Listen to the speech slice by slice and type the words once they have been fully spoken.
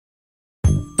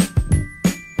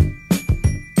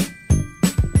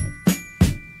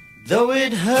Though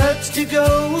it hurts to go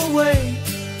away,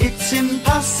 it's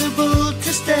impossible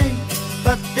to stay.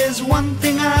 But there's one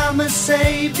thing I must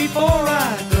say before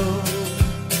I go.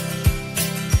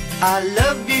 I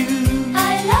love you.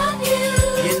 I love you.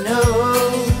 You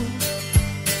know,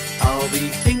 I'll be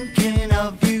thinking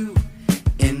of you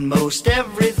in most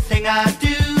everything I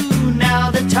do.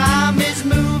 Now the time is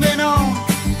moving on,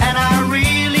 and I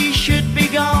really should be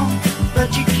gone,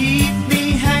 but you keep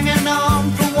me hanging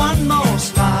on for one more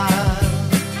smile.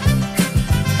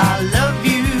 I love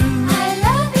you. I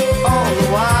love you. All the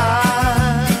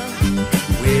while,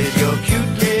 with your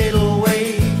cute little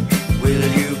way, will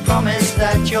you promise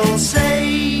that you'll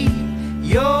say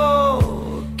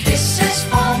your kisses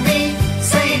for me?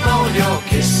 Save all your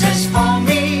kisses for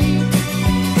me.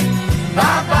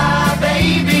 Bye bye,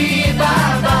 baby,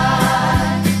 bye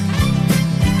bye.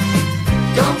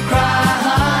 Don't cry,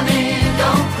 honey,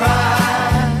 don't cry.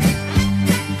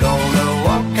 Gonna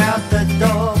walk out the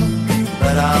door,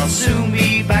 but I'll soon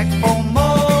be back for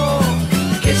more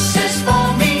kisses for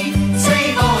me.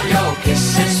 Save all your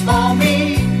kisses for me.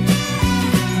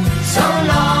 So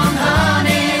long,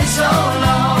 honey, so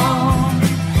long.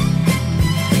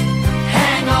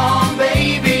 Hang on,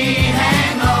 baby,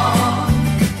 hang on.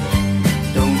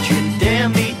 Don't you dare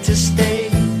me to stay,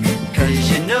 'cause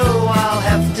you know I'll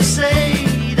have to say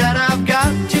that I've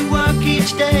got to work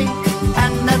each day,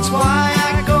 and that's why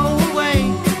I go away.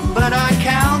 But I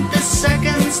count the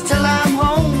seconds till I'm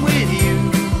home with you.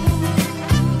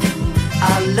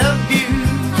 I love you,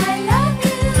 I love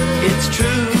you. it's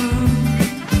true.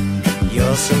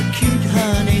 You're so cute,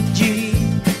 honey G.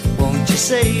 Won't you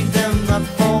save them up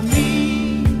for